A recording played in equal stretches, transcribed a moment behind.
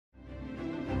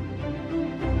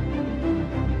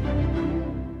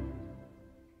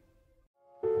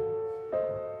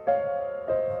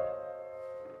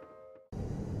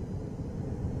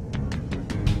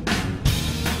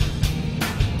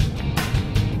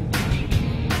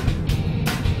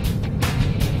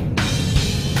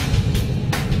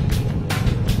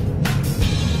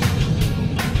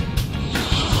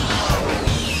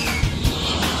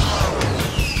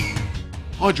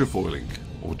Hydrofoiling,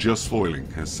 or just foiling,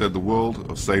 has set the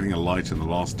world of sailing alight in the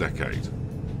last decade.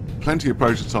 Plenty of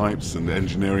prototypes and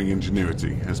engineering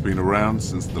ingenuity has been around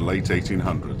since the late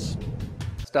 1800s.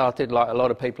 Started like a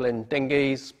lot of people in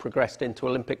dinghies, progressed into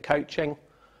Olympic coaching,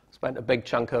 spent a big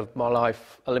chunk of my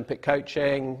life Olympic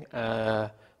coaching,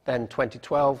 then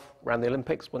 2012 ran the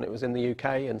Olympics when it was in the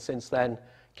UK, and since then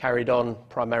carried on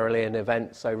primarily in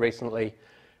events, so recently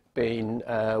been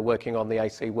working on the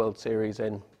AC World Series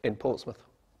in Portsmouth.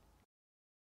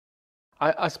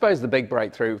 I suppose the big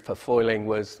breakthrough for foiling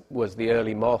was the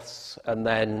early moths, and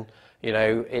then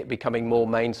it becoming more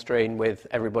mainstream with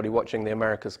everybody watching the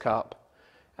America's Cup.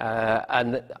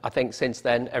 And I think since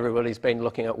then everybody's been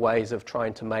looking at ways of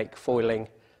trying to make foiling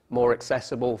more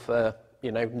accessible for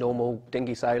normal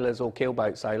dinghy sailors or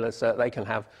keelboat sailors, so that they can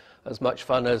have as much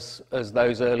fun as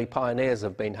those early pioneers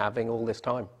have been having all this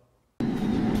time.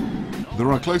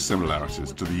 There are close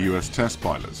similarities to the US test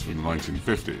pilots from the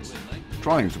 1950s,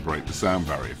 trying to break the sound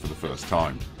barrier for the first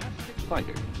time.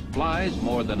 Fighter flies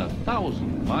more than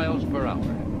 1,000 miles per hour.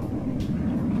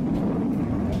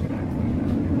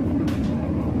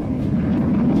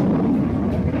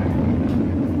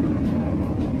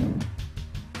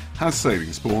 Has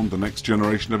sailing spawned the next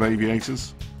generation of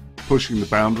aviators, pushing the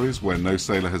boundaries where no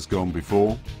sailor has gone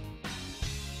before?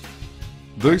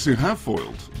 Those who have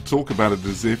foiled talk about it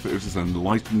as if it was an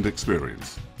enlightened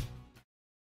experience.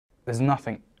 There's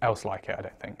nothing else like it, I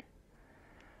don't think.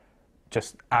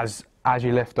 Just as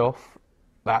you lift off,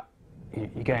 that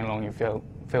you're going along, you feel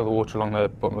the water along the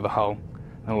bottom of the hull,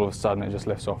 and all of a sudden it just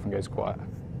lifts off and goes quiet.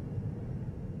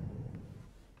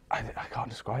 I can't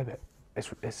describe it.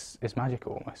 It's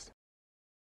magical almost.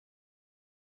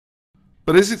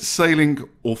 But is it sailing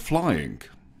or flying?